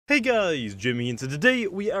Hey guys, Jimmy, and today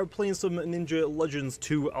we are playing some Ninja Legends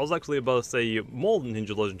 2. I was actually about to say more than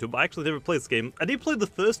Ninja Legend 2, but I actually never played this game. I did play the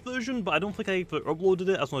first version, but I don't think I uploaded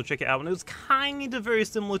it. I just want to check it out, and it was kind of very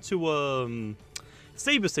similar to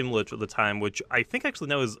Saber Simulator at the time, which I think actually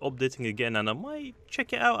now is updating again, and I might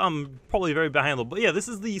check it out. I'm probably very behind on it, but yeah, this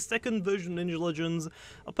is the second version of Ninja Legends.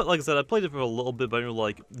 Like I said, I played it for a little bit, but I didn't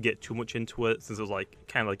really get too much into it since it was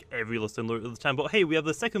kind of every little similar at the time. But hey, we have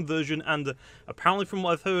the second version, and apparently from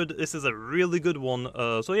what I've heard, this is a really good one.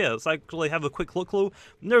 So yeah, let's actually have a quick look through.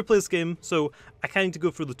 Never played this game, so I kind of need to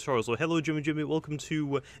go through the tutorial. So hello, Jimmy, welcome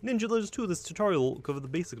to Ninja Legends 2. This tutorial will cover the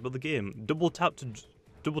basics about the game. Double tap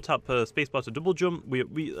spacebar to double jump.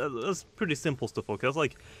 That's pretty simple stuff, okay? That's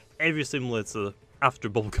like every simulator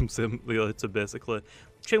after Bubblegum Simulator, basically.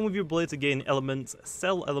 Chain with your blade to gain elements,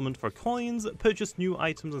 sell element for coins, purchase new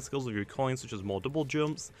items and skills with your coins, such as more double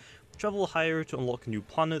jumps, travel higher to unlock new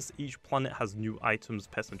planets. Each planet has new items,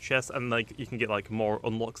 pets, and chests, and you can get more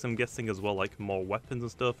unlocks, I'm guessing, as well, more weapons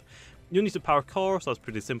and stuff. You need to power car, so that's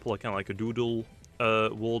pretty simple, kind of like a doodle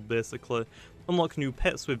world, basically. Unlock new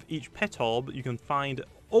pets with each pet orb. You can find...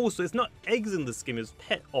 Oh, so it's not eggs in this game, it's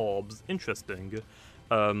pet orbs. Interesting.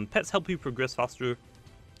 Pets help you progress faster.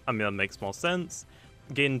 I mean, that makes more sense.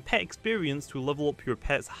 Gain pet experience to level up your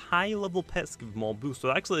pets. High level pets give more boost.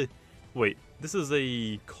 So actually, wait, this is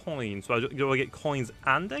a coin. So do I get coins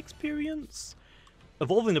and experience?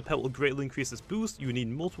 Evolving a pet will greatly increase its boost. You need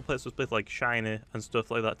multiple pets to display like shiny and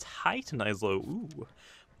stuff like that. Titanize though. Ooh.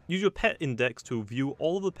 Use your pet index to view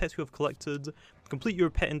all of the pets you have collected. Completing your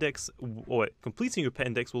pet index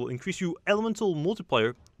will increase your elemental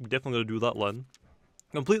multiplier. We're definitely going to do that, Len.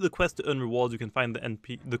 Complete the quest to earn rewards. You can find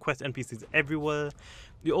the quest NPCs everywhere.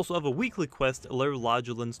 You also have a weekly quest, a Larry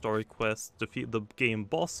Largerland story quest, defeat the game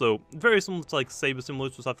boss. So very similar to Saber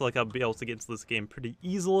Simulator, so I feel like I'll be able to get into this game pretty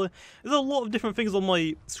easily. There's a lot of different things on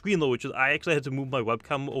my screen though, which is I actually had to move my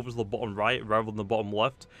webcam over to the bottom right rather than the bottom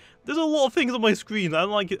left. There's a lot of things on my screen,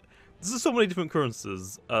 and there's so many different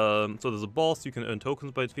currencies. So there's a boss, you can earn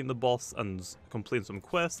tokens by defeating the boss and completing some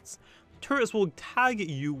quests. Turrets will target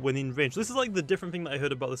you when in range. This is the different thing that I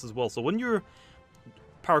heard about this as well. So when you're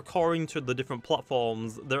parkouring to the different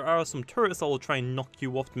platforms, there are some turrets that will try and knock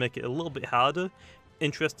you off to make it a little bit harder.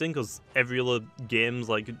 Interesting, because every other games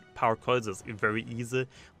parkour is very easy.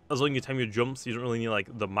 As long as you time your jumps, you don't really need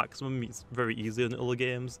the maximum. It's very easy in other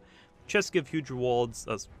games. Chests give huge rewards.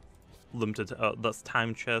 That's limited. That's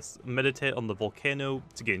time chests. Meditate on the volcano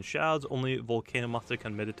to gain shards. Only Volcano Master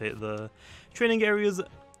can meditate there. Training areas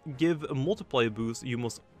give a multiplier boost. You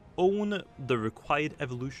must own the required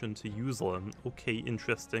evolution to use them. Okay,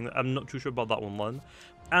 interesting. I'm not too sure about that one, Len.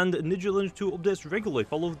 And Ninja Legends 2 updates regularly.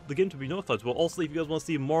 Follow the game to be notified. Well, also, if you guys want to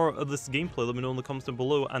see more of this gameplay, let me know in the comments down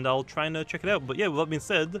below, and I'll try and check it out. But yeah, with that being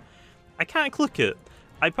said, I can't click it.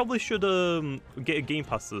 I probably should get a game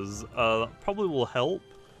passes. That probably will help.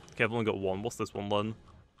 Okay, I've only got one. What's this one, Len?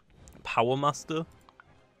 Power Master.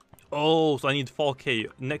 Oh, so I need 4K.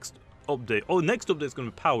 Next update. Oh, next update is going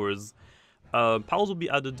to be powers. Powers will be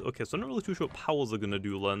added. Okay, so I'm not really too sure what powers are going to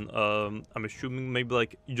do, Len. I'm assuming maybe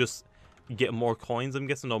you just get more coins, I'm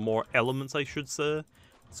guessing, or more elements, I should say.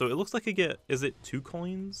 So it looks like I get, is it 2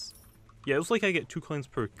 coins? Yeah, it looks like I get 2 coins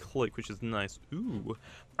per click, which is nice. Ooh.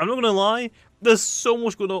 I'm not going to lie, there's so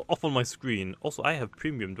much going off on my screen. Also, I have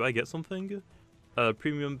premium. Do I get something?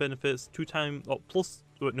 Premium benefits, 2 times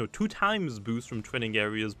boost from training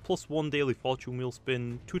areas, plus 1 daily fortune wheel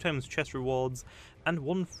spin, 2 times chest rewards, and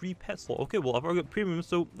 1 free pet slot. Okay, well, I've already got premium,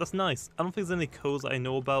 so that's nice. I don't think there's any codes that I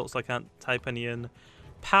know about, so I can't type any in.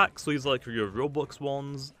 Packs, so these are your Roblox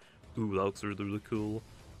ones. Ooh, that looks really, really cool.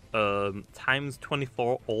 Times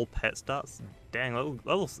 24 all pet stats. Dang,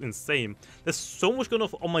 that looks insane. There's so much going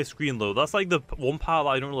off on my screen, though. That's the one part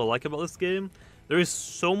that I don't really like about this game. There is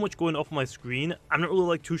so much going off my screen. I'm not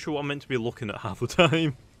really too sure what I'm meant to be looking at half the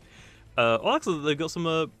time. Well, actually, they've got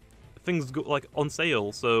some things on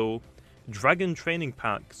sale. So, Dragon Training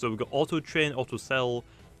Pack. So we've got Auto Train, Auto Sell,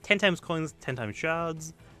 10 times coins, 10 times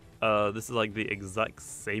shards. This is the exact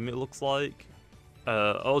same. It looks like.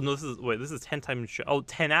 Oh no, this is 10 times.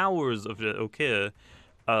 10 hours of it. Okay.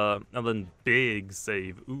 And then big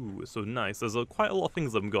save. Ooh, so nice. There's quite a lot of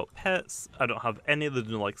things. I've got pets. I don't have any other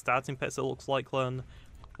than starting pets, it looks like, Len.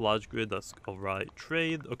 Large grid, that's alright.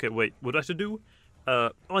 Trade. Okay, wait, what do I have to do?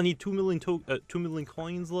 I need 2 million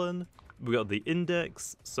coins, Len. We got the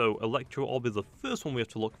index. So Electro Orb is the first one we have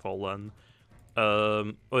to look for, Len.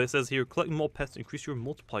 Oh, it says here, collect more pets to increase your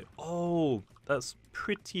multiplier. Oh, that's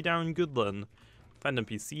pretty darn good, then. Find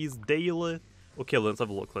NPCs daily. Okay, let's have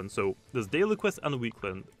a look then. So there's daily quest and a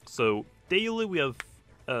weekly. So daily we have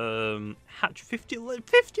hatch 50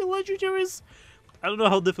 legendaries. I don't know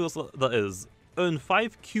how difficult that is. Earn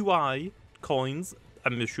 5 QI coins.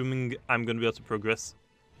 I'm assuming I'm going to be able to progress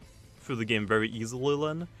through the game very easily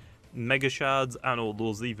then. Mega Shards, I don't know what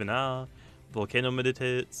those even are. Volcano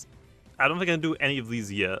Meditates. I don't think I can do any of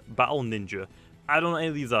these yet. Battle Ninja. I don't know what any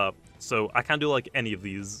of these are, so I can't do like any of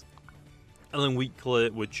these. And then Weekly,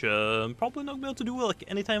 which I'm probably not going to be able to do like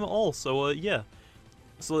anytime at all, so yeah.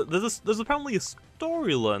 So there's apparently a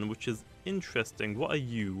storyline, which is interesting. What are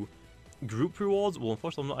you? Group rewards? Well,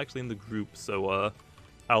 unfortunately, I'm not actually in the group, so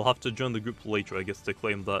I'll have to join the group later, I guess, to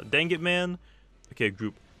claim that. Dang it, man! Okay,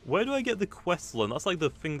 group. Where do I get the quest line? That's like the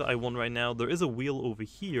thing that I want right now. There is a wheel over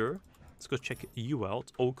here. Let's go check you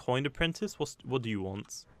out. Oh, Coin Apprentice? What do you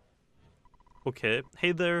want? Okay.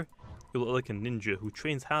 Hey there. You look like a ninja who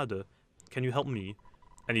trains harder. Can you help me?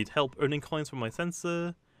 I need help earning coins from my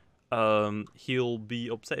sensor. He'll be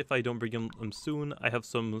upset if I don't bring him them soon. I have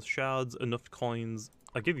some shards, enough coins.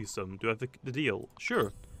 I'll give you some. Do I have the deal?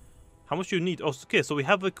 Sure. How much do you need? Oh, okay. So we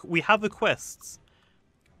have a quest.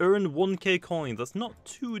 Earn 1k coins. That's not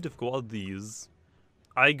too difficult. What are these?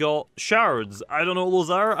 I got shards. I don't know what those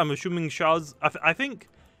are. I'm assuming shards. I think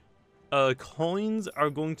coins are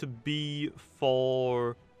going to be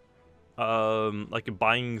for like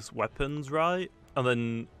buying weapons, right? And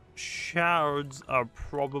then shards are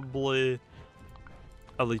probably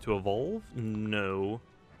are they to evolve? No.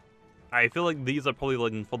 I feel like these are probably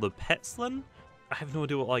like for the pets then. I have no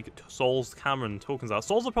idea what like souls, Cameron tokens are.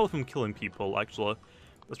 Souls are probably from killing people, actually.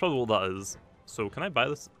 That's probably what that is. So can I buy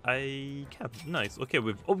this? I can. Nice. Okay,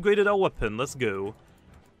 we've upgraded our weapon. Let's go.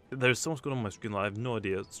 There's so much going on my screen that I have no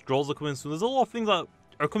idea. Scrolls are coming soon. There's a lot of things that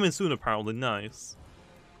are coming soon apparently. Nice.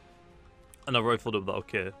 And I've already filled up that.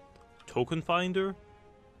 Okay. Token finder?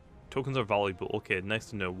 Tokens are valuable. Okay, nice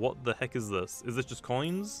to know. What the heck is this? Is this just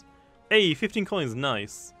coins? Hey, 15 coins.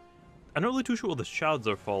 Nice. I'm not really too sure what the shards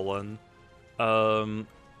are falling. Can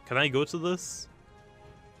I go to this?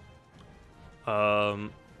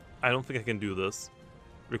 I don't think I can do this.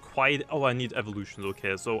 Required. Oh, I need evolutions.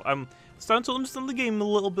 Okay, so I'm starting to understand the game a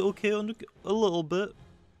little bit. Okay, a little bit.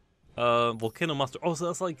 Volcano Master. Oh, so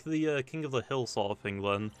that's like the King of the Hill sort of thing.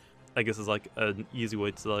 Then I guess it's like an easy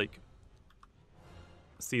way to like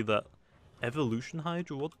see that. Evolution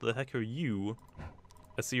Hydra. What the heck are you?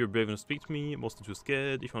 I see you're brave enough to speak to me. Mostly too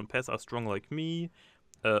scared. If you want pets that are strong like me.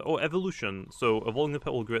 Oh, evolution. So evolving the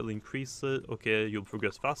pet will greatly increase it. Okay, you'll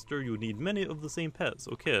progress faster. You'll need many of the same pets.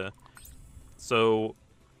 Okay. So,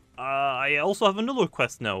 I also have another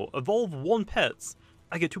quest now. Evolve 1 pet.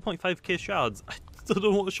 I get 2.5k shards. I still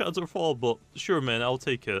don't know what the shards are for, but sure, man, I'll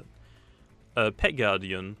take it. Pet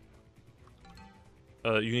Guardian.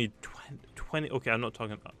 You need 20. Okay, I'm not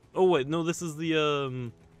talking. Oh wait, no, this is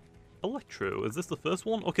the Electro. Is this the first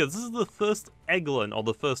one? Okay, this is the first Eglin or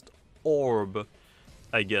the first orb,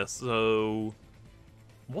 I guess. So,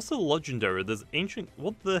 what's the legendary? There's ancient.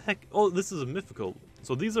 What the heck? Oh, this is a mythical.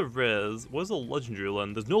 So these are rares. Where's the legendary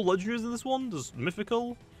land? There's no legendaries in this one. There's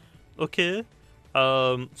mythical. Okay.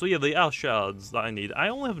 So yeah, they are shards that I need. I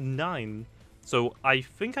only have 9, so I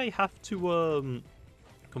think I have to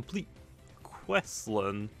complete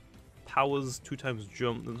Questland. Powers 2 times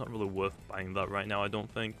jump. It's not really worth buying that right now. I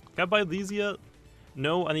don't think. Can I buy these yet?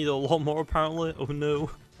 No, I need a lot more apparently. Oh no.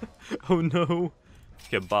 Oh no.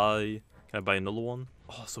 Okay, buy. Can I buy another one?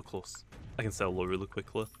 Oh, so close. I can sell low really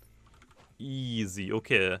quickly. Easy.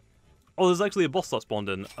 Okay. Oh, there's actually a boss that spawned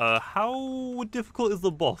in. How difficult is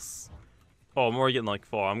the boss? Oh, I'm already getting like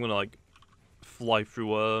 4. I'm gonna like fly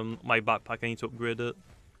through my backpack. I need to upgrade it.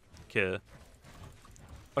 Okay.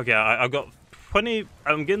 Okay, I've got 20.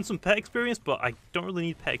 I'm getting some pet experience, but I don't really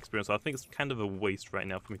need pet experience. So I think it's kind of a waste right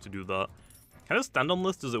now for me to do that. Can I just stand on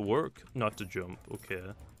this? Does it work? No, I have to jump. Okay,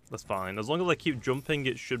 that's fine. As long as I keep jumping,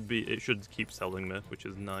 it should keep selling me, which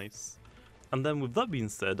is nice. And then with that being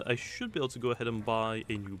said, I should be able to go ahead and buy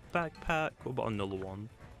a new backpack. What about another one?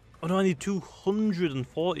 Oh no, I need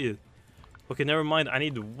 240. Okay, never mind. I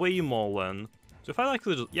need way more then. So if I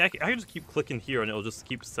actually just, yeah, I can just keep clicking here and it'll just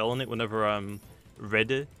keep selling it whenever I'm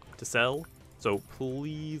ready to sell. So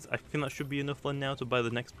please, I think that should be enough then now to buy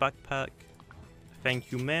the next backpack.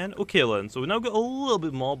 Thank you, man. Okay then, so we now got a little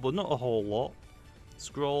bit more, but not a whole lot.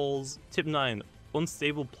 Scrolls. Tip 9.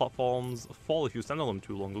 Unstable platforms fall if you stand on them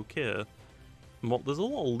too long. Okay. There's a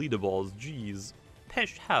lot of leaderboards. Jeez. Pet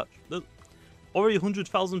hatch. There's already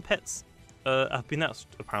 100,000 pets have been hatched.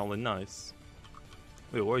 Apparently, nice.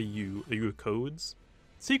 Wait, what are you? Are you codes?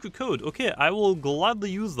 Secret code. Okay, I will gladly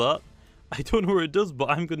use that. I don't know where it does, but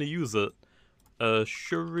I'm gonna use it.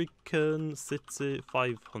 Shuriken City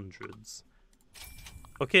 500s.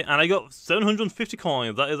 Okay, and I got 750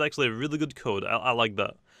 coins. That is actually a really good code. I like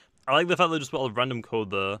that. I like the fact that I just put a random code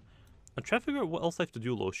there. I'm trying to figure out what else I have to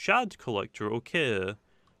do, though. Shard collector, okay.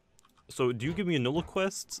 So, do you give me a Nuller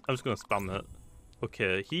quest? I'm just gonna spam it.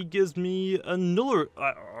 Okay, he gives me a Nuller...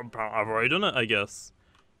 I've already done it, I guess.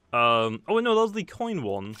 Oh, wait, no, that was the coin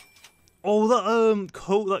one. Oh,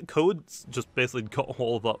 that code's just basically got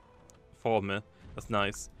all of that for me. That's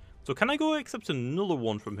nice. So, can I go accept another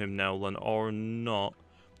one from him now, then, or not?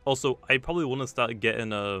 Also, I probably want to start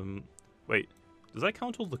getting, wait, does that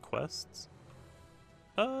count all the quests?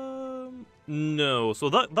 No. So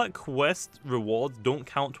that quest rewards don't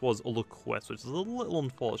count towards other quests, which is a little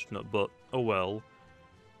unfortunate, but oh well.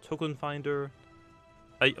 Token finder.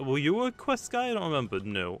 Were you a quest guy? I don't remember.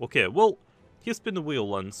 No. Okay, well, here's spin the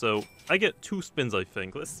wheel then. So I get 2 spins, I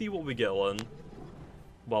think. Let's see what we get then.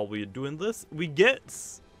 While we're doing this, we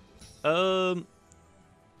get, I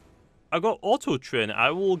got auto train.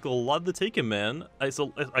 I will gladly take it, man. I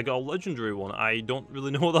got a legendary one. I don't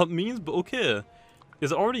really know what that means, but okay.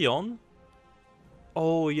 Is it already on?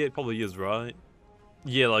 Oh, yeah, it probably is, right?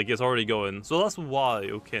 Yeah, like, it's already going. So that's why.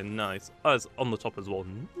 Okay, nice. Oh, it's on the top as well.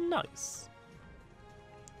 Nice.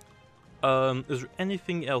 Is there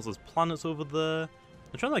anything else? There's planets over there.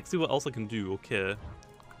 I'm trying to, like, see what else I can do. Okay.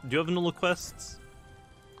 Do you have another quest?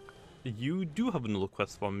 You do have another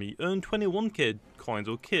quest for me. Earn 21k coins.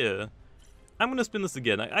 Okay. I'm gonna spin this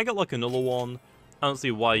again. I got, like, another one. I don't see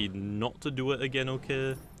why not to do it again,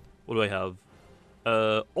 okay? What do I have?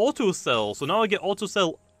 Auto sell. So now I get auto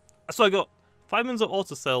sell. So I got 5 minutes of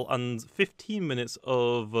auto sell and 15 minutes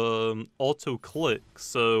of auto click.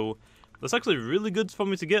 So that's actually really good for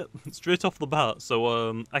me to get straight off the bat.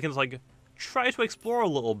 So I can just like try to explore a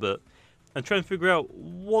little bit and try and figure out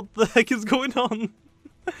what the heck is going on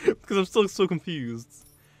because I'm still so confused.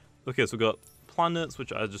 Okay, so we got planets,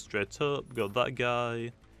 which I just straight up. We got that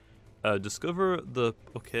guy. Discover the.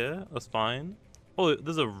 Okay, that's fine. Oh,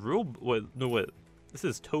 there's a real. Wait, no, wait. This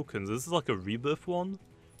is tokens. This is like a rebirth one.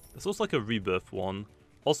 This looks like a rebirth one.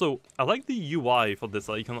 Also, I like the UI for this.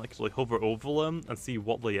 Like, you can actually hover over them and see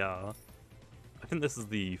what they are. I think this is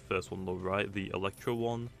the first one though, right? The Electro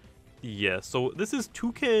one. Yeah, so this is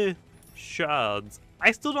 2k shards.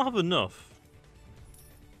 I still don't have enough.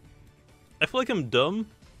 I feel like I'm dumb.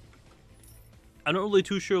 I'm not really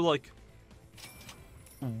too sure, like,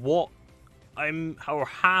 what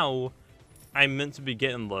how I'm meant to be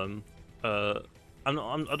getting them. I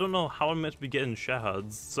don't know how I'm meant to be getting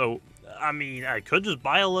shards. So, I mean, I could just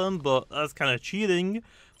buy them, but that's kind of cheating.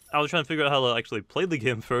 I was trying to figure out how to actually play the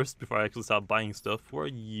game first before I actually start buying stuff. Where are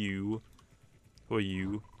you? Who are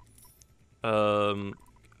you? Are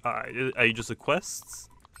you just a quest?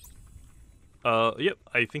 Yep,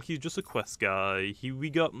 I think he's just a quest guy.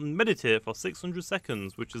 We got meditate for 600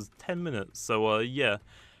 seconds, which is 10 minutes. So, yeah.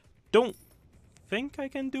 Don't think I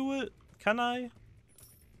can do it. Can I?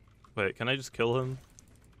 Wait, can I just kill him?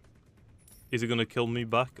 Is he gonna kill me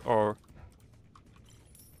back, or?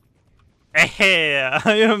 Hey,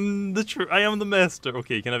 I am the master.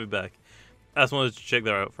 Okay, you can have it back. I just wanted to check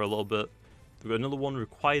that out for a little bit. We've got another one,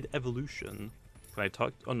 required evolution. Can I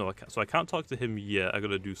talk? Oh no, I can't. So I can't talk to him yet. I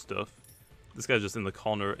gotta do stuff. This guy's just in the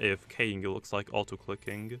corner AFKing. It looks like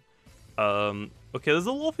auto-clicking. Okay, there's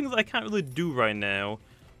a lot of things I can't really do right now.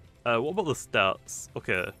 What about the stats?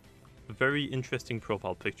 Okay. Very interesting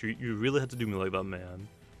profile picture. You really had to do me like that, man.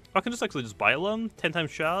 I can just actually just buy them? 10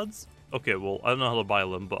 times shards? Okay, well, I don't know how to buy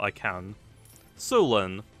them, but I can. So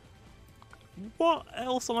then, what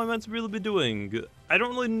else am I meant to really be doing? I don't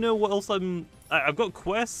really know what else I've got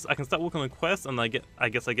quests. I can start working on quests, and I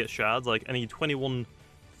guess I get shards. Like, I need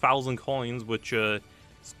 21,000 coins, which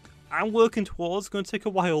I'm working towards. It's going to take a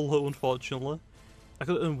while, though, unfortunately. I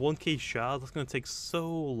could earn 1k shards. That's going to take so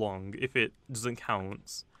long if it doesn't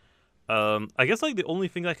count. I guess like the only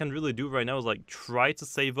thing I can really do right now is like try to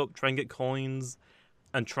save up, try and get coins,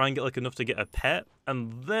 and try and get like enough to get a pet,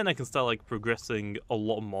 and then I can start like progressing a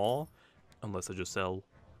lot more, unless I just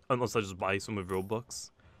buy some with Robux.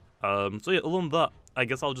 So yeah, other than that, I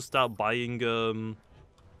guess I'll just start buying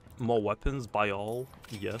more weapons. Buy all,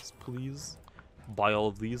 yes please. Buy all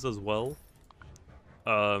of these as well.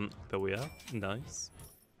 There we are, nice.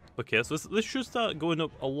 Okay, so this should start going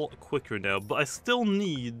up a lot quicker now, but I still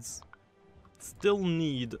need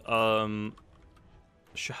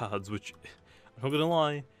shards, which I'm not gonna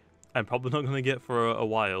lie, I'm probably not gonna get for a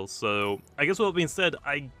while. So I guess with that being said,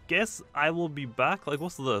 I guess I will be back. Like,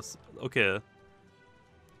 what's this? Okay,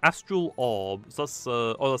 Astral Orb. So that's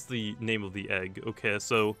oh, that's the name of the egg. Okay,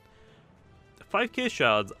 so 5k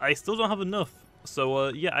shards. I still don't have enough. So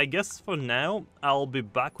yeah, I guess for now I'll be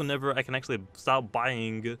back whenever I can actually start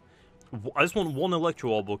buying. I just want one Electro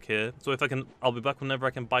Orb, okay? So if I can, I'll be back whenever I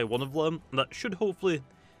can buy one of them. That should hopefully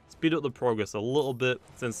speed up the progress a little bit,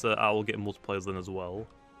 since I will get multiplayers in as well.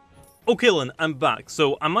 Okay then, I'm back.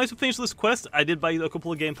 So I might have finished this quest. I did buy a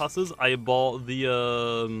couple of game passes. I bought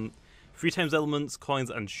the 3 times elements, coins,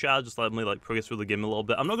 and shards, just to let me like progress through the game a little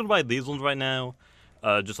bit. I'm not gonna buy these ones right now,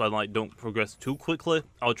 just so I like don't progress too quickly.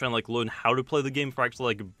 I'll try and like learn how to play the game for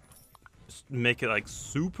actually like make it like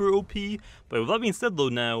super OP. But with that being said though,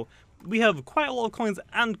 now we have quite a lot of coins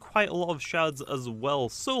and quite a lot of shards as well.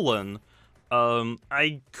 So then,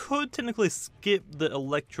 I could technically skip the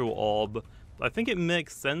electro orb. I think it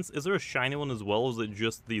makes sense. Is there a shiny one as well, or is it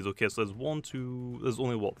just these? Okay, so there's 1, 2, there's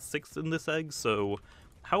only, what, 6 in this egg, so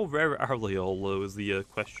how rare are they all, though, is the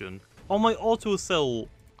question. Oh, my auto cell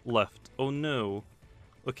left. Oh, no.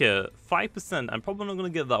 Okay, 5%. I'm probably not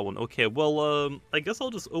going to get that one. Okay, well, I guess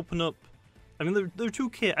I'll just open up... I mean, they're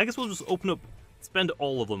 2k. I guess we'll just open up, spend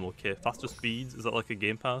all of them, okay. Faster speeds, is that like a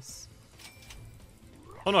game pass?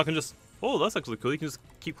 Oh, no, I can just... Oh, that's actually cool. You can just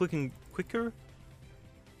keep clicking quicker.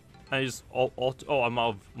 I just oh, I'm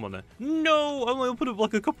out of money. No, I only opened up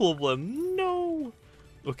like a couple of them. No.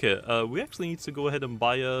 Okay, we actually need to go ahead and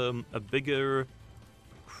buy a bigger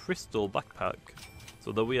crystal backpack.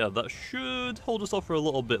 So that should hold us off for a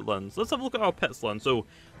little bit then. So let's have a look at our pets then. So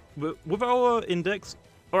with our index,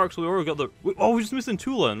 or actually we already got the, we're just missing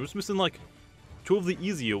 2 then. We're just missing like 2 of the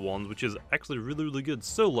easier ones, which is actually really, really good.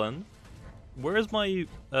 So then, where's my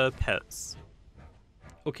pets?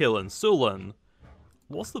 Okay then, so then,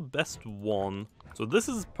 what's the best one? So this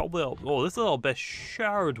is probably our, this is our best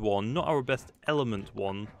shard one, not our best element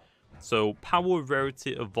one. So power,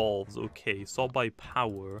 rarity, evolves. Okay, sort by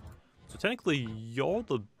power. So technically you're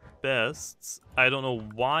the best. I don't know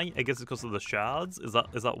why. I guess it's because of the shards. Is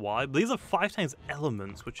that why? But these are 5 times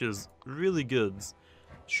elements, which is really good.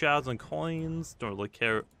 Shards and coins. Don't really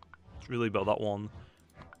care. It's really about that one.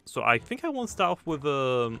 So I think I want to start off with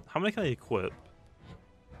how many can I equip?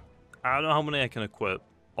 I don't know how many I can equip.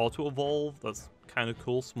 Auto evolve, that's kind of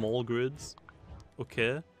cool. Small grids.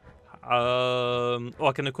 Okay. Oh,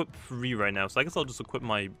 I can equip 3 right now, so I guess I'll just equip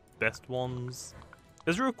my best ones.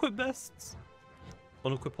 Is there equip bests?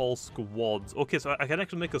 Unequip all squads. Okay, so I can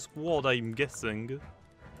actually make a squad, I'm guessing.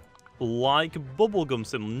 Like bubblegum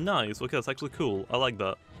sim. Nice. Okay, that's actually cool. I like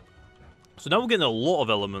that. So now we're getting a lot of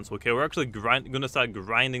elements. Okay, we're actually gonna start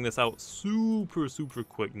grinding this out super, super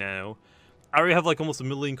quick now. I already have like almost 1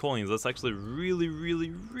 million coins. That's actually really, really,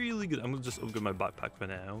 really good. I'm gonna just upgrade my backpack for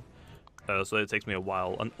now. So it takes me a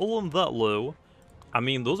while. And other than that, though, I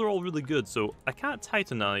mean, those are all really good. So I can't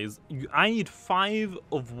titanize. I need 5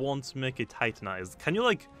 of 1 to make a titanize. Can you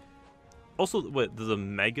like... Also, wait, there's a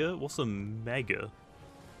mega? What's a mega?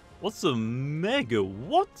 What's a mega?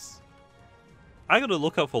 What? I gotta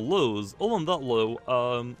look out for lows. Other than that, low,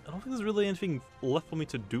 I don't think there's really anything left for me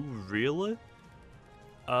to do, really.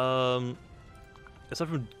 Except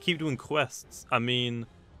for keep doing quests. I mean,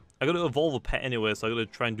 I gotta evolve a pet anyway, so I gotta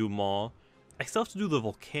try and do more. I still have to do the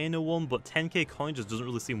volcano one, but 10k coin just doesn't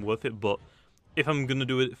really seem worth it. But if I'm gonna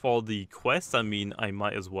do it for the quest, I mean, I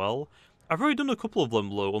might as well. I've already done a couple of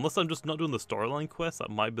them low, unless I'm just not doing the storyline quest.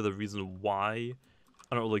 That might be the reason why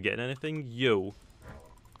I'm not really getting anything. Yo.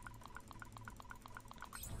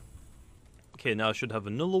 Okay, now I should have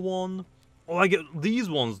another one. Oh, I get these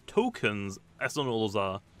ones, tokens. I don't know what those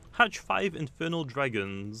are. Hatch 5 infernal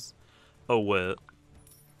dragons. Oh, wait.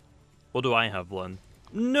 What do I have then?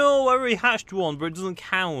 No, I already hatched one, but it doesn't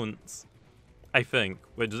count. I think.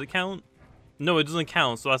 Wait, does it count? No, it doesn't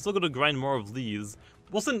count, so I still gotta grind more of these.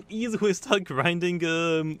 What's an easy way to start grinding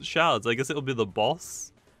shards? I guess it'll be the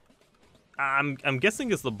boss. I'm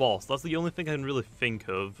guessing it's the boss. That's the only thing I can really think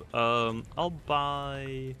of. I'll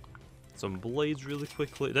buy some blades really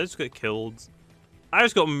quickly. Did I just get killed? I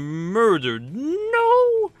just got murdered.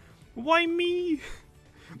 No! Why me?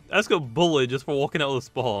 I just got bullied just for walking out of the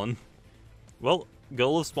spawn. Well, got a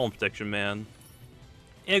little spawn protection, man.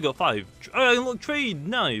 Yeah, I got 5. Oh, look, trade!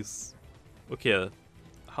 Nice! Okay,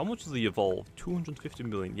 how much is the evolve? 250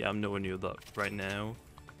 million. Yeah, I'm nowhere near that right now.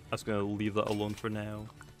 I'm just gonna leave that alone for now.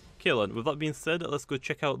 Okay, then, with that being said, let's go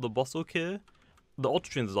check out the boss, okay? The auto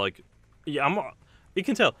trains is like... Yeah, you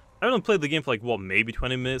can tell. I only played the game for like, what, maybe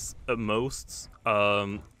 20 minutes at most.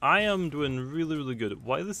 I am doing really, really good.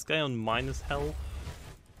 Why is this guy on minus health?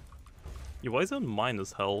 Yeah, why is he on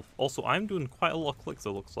minus health? Also, I'm doing quite a lot of clicks,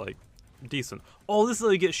 it looks like. Decent. Oh, this is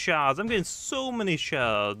how you get shards. I'm getting so many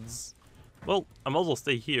shards. Well, I might as well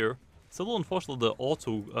stay here. It's a little unfortunate the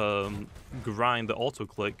auto grind, the auto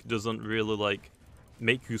click doesn't really like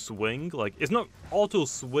make you swing. Like, it's not auto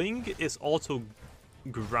swing, it's auto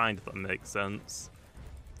grind, if that makes sense.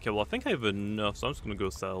 Okay, well, I think I have enough, so I'm just gonna go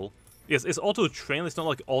sell. Yes, it's auto train, it's not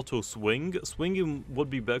like auto swing. Swinging would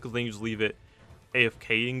be better because then you just leave it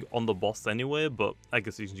AFKing on the boss anyway, but I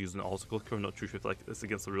guess you can use an auto clicker. I'm not too sure if like it's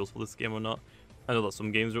against the rules for this game or not. I know that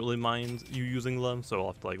some games don't really mind you using them, so I'll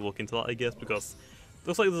have to like look into that, I guess, because it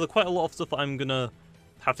looks like there's quite a lot of stuff that I'm gonna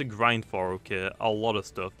have to grind for. Okay, a lot of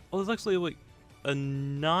stuff. Oh, there's actually like a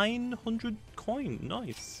 900 coin.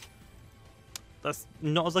 Nice. That's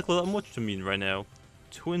not exactly that much to me right now.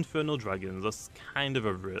 2 Infernal Dragons. That's kind of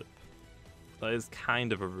a rip. That is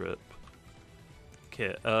kind of a rip.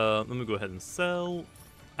 Okay, let me go ahead and sell.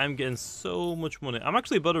 I'm getting so much money. I'm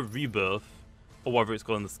actually about to rebirth, or whatever it's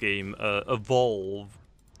called in this game. Evolve.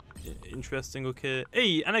 Interesting, okay.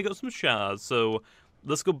 Hey, and I got some shards, so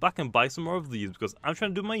let's go back and buy some more of these, because I'm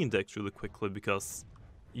trying to do my index really quickly, because,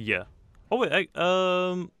 yeah. Oh, wait,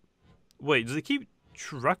 wait, does it keep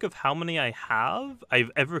track of how many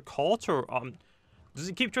I've ever caught, or, does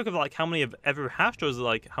it keep track of, like, how many I've ever hashed, or is it,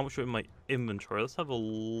 like, how much are in my inventory? Let's have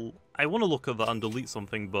I want to look at that and delete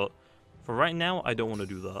something, but for right now, I don't want to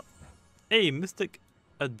do that. Hey, Mystic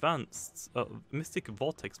Mystic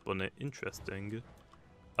Vortex Bunny, interesting.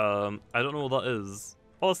 I don't know what that is.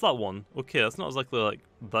 Oh, it's that one. Okay, that's not exactly, like,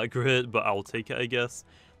 that great, but I'll take it, I guess.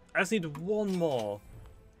 I just need one more.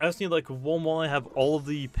 I just need, like, one more. I have all of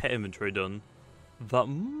the pet inventory done. That,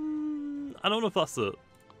 I don't know if that's it.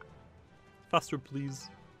 Faster, please.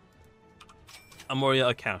 I'm already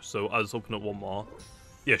out of cash, so I'll just open up one more.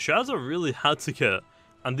 Yeah, shards are really hard to get.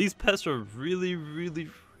 And these pets are really, really,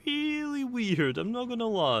 really weird. I'm not gonna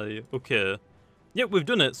lie. Okay. Yep, we've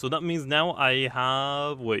done it. So that means now I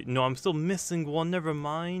have... Wait, no, I'm still missing one. Never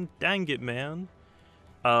mind. Dang it, man.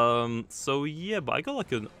 So yeah, but I got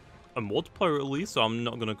like a multiplier at least, so I'm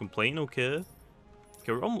not gonna complain, okay?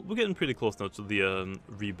 Okay, we're getting pretty close now to the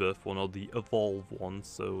rebirth one, or the evolve one,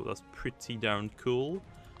 so that's pretty darn cool.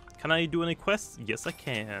 Can I do any quests? Yes, I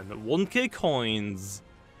can. 1k coins!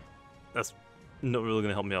 That's not really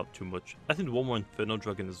gonna help me out too much. I think one more Infernal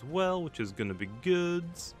Dragon as well, which is gonna be good.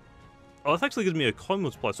 Oh, that's actually gives me a coin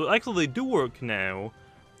multiplier, so actually they do work now.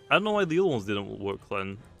 I don't know why the other ones didn't work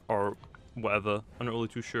then, or whatever. I'm not really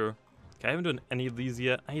too sure. Okay, I haven't done any of these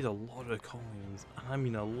yet. I need a lot of coins. I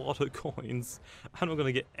mean a lot of coins. I'm not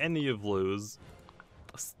gonna get any of those.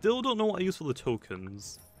 I still don't know what I use for the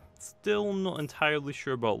tokens. Still not entirely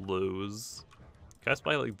sure about those. Can I just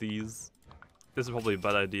buy like these? This is probably a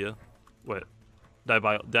bad idea. Wait, did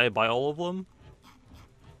I buy all of them?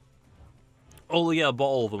 Oh yeah, I bought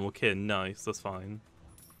all of them. Okay, nice. That's fine.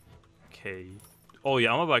 Okay. Oh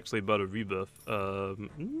yeah, I'm actually about to rebirth.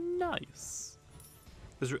 Nice.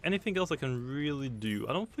 Is there anything else I can really do?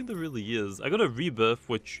 I don't think there really is. I got a rebirth,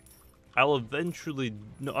 which I'll eventually...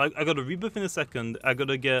 No, I got a rebirth in a second. I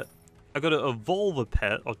gotta evolve a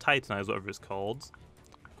pet, or titanize, whatever it's called.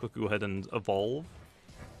 Quickly go ahead and evolve.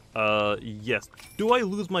 Yes. Do I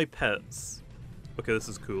lose my pets? Okay, this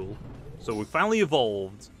is cool. So we finally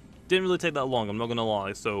evolved. Didn't really take that long, I'm not gonna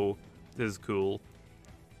lie, so this is cool.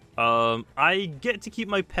 I get to keep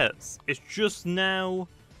my pets. It's just now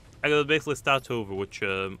I gotta basically start over, which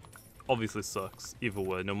obviously sucks either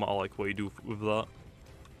way, no matter like what you do with that.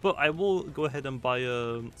 But I will go ahead and buy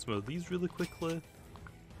some of these really quickly,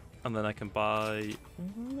 and then I can buy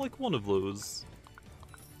like one of those.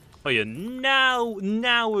 Oh yeah,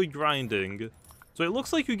 now we're grinding. So it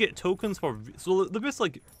looks like you get tokens for... So the best,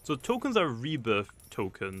 like... So tokens are rebirth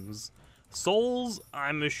tokens. Souls,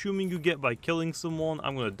 I'm assuming you get by killing someone.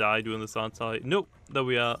 I'm gonna die doing this, aren't I? Nope, there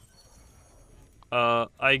we are.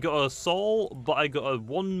 I got a soul, but I got a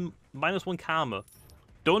 -1 karma.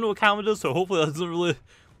 Don't know what karma does, so hopefully that doesn't really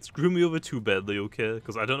screw me over too badly, okay?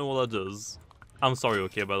 Because I don't know what that does. I'm sorry,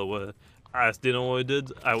 okay, by the way. I just didn't know what it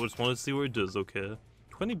did. I just wanted to see what it does, okay?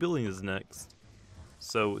 20 billion is next.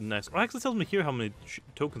 So, nice. Oh, it actually tells me here how many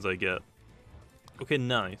tokens I get. Okay,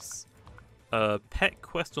 nice. Pet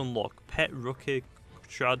quest unlock. Pet rookie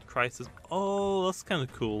shard crisis. Oh, that's kind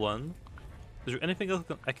of cool, then. Is there anything else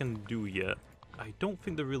I can do yet? I don't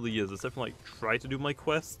think there really is. Except for, like, try to do my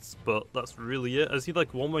quests, but that's really it. I just need,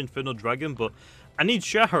 like, one more Infernal Dragon, but I need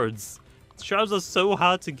shards. Shards are so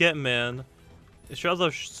hard to get, man. Shards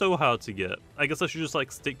are so hard to get. I guess I should just,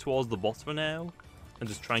 like, stick towards the boss for now. And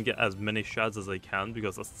just try and get as many shards as I can,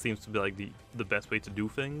 because that seems to be like the best way to do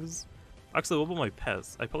things. Actually, what about my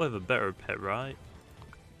pets? I probably have a better pet, right?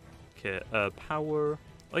 Okay, power.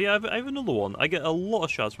 Oh yeah, I have another one. I get a lot of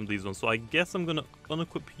shards from these ones, so I guess I'm gonna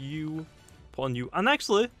unequip you, put on you. And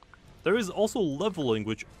actually, there is also leveling,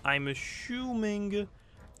 which I'm assuming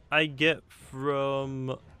I get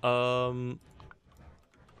from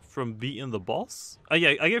beating the boss. Oh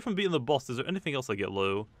yeah, I get it from beating the boss. Is there anything else I get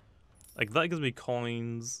low? Like, that gives me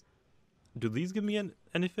coins. Do these give me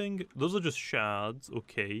anything? Those are just shards.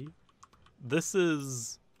 Okay. This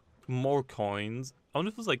is... More coins. I wonder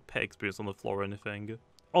if there's like pet experience on the floor or anything.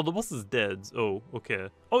 Oh, the boss is dead. Oh, okay.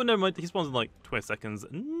 Oh, never mind. He spawns in like 20 seconds.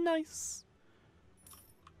 Nice.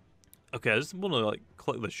 Okay, I just want to like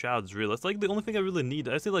collect the shards. Really, that's like the only thing I really need.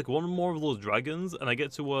 I see like one more of those dragons, and I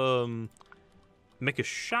get to make a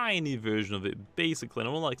shiny version of it basically. And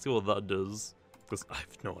I want to like see what that does because I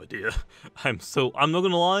have no idea. I'm not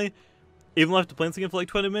gonna lie. Even after playing this game for like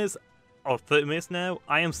 20 minutes or 30 minutes now,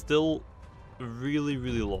 I am still really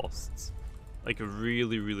lost. Like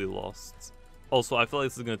really lost. Also, I feel like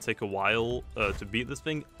this is gonna take a while to beat this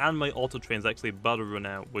thing, and my auto train's actually about to run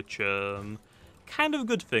out, which kind of a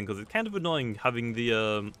good thing because it's kind of annoying having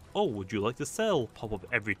the oh, would you like to sell pop up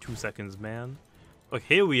every 2 seconds, man. Like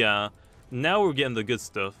here we are. Now we're getting the good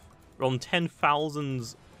stuff. We're on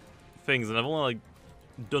 10,000 things, and I've only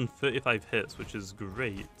like done 35 hits, which is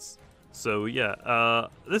great. So yeah,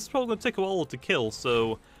 this is probably gonna take a while to kill,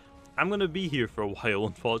 so I'm gonna be here for a while,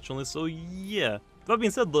 unfortunately. So yeah. That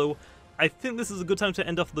being said, though, I think this is a good time to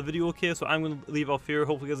end off the video, okay? So I'm gonna leave off here.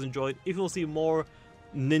 Hopefully you guys enjoyed. If you want to see more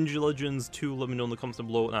Ninja Legends 2, let me know in the comments down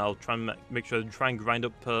below, and I'll try and make sure to try and grind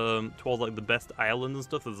up towards like the best island and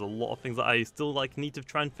stuff. There's a lot of things that I still like need to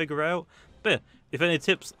try and figure out. But yeah, if any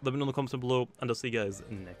tips, let me know in the comments down below, and I'll see you guys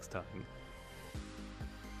next time.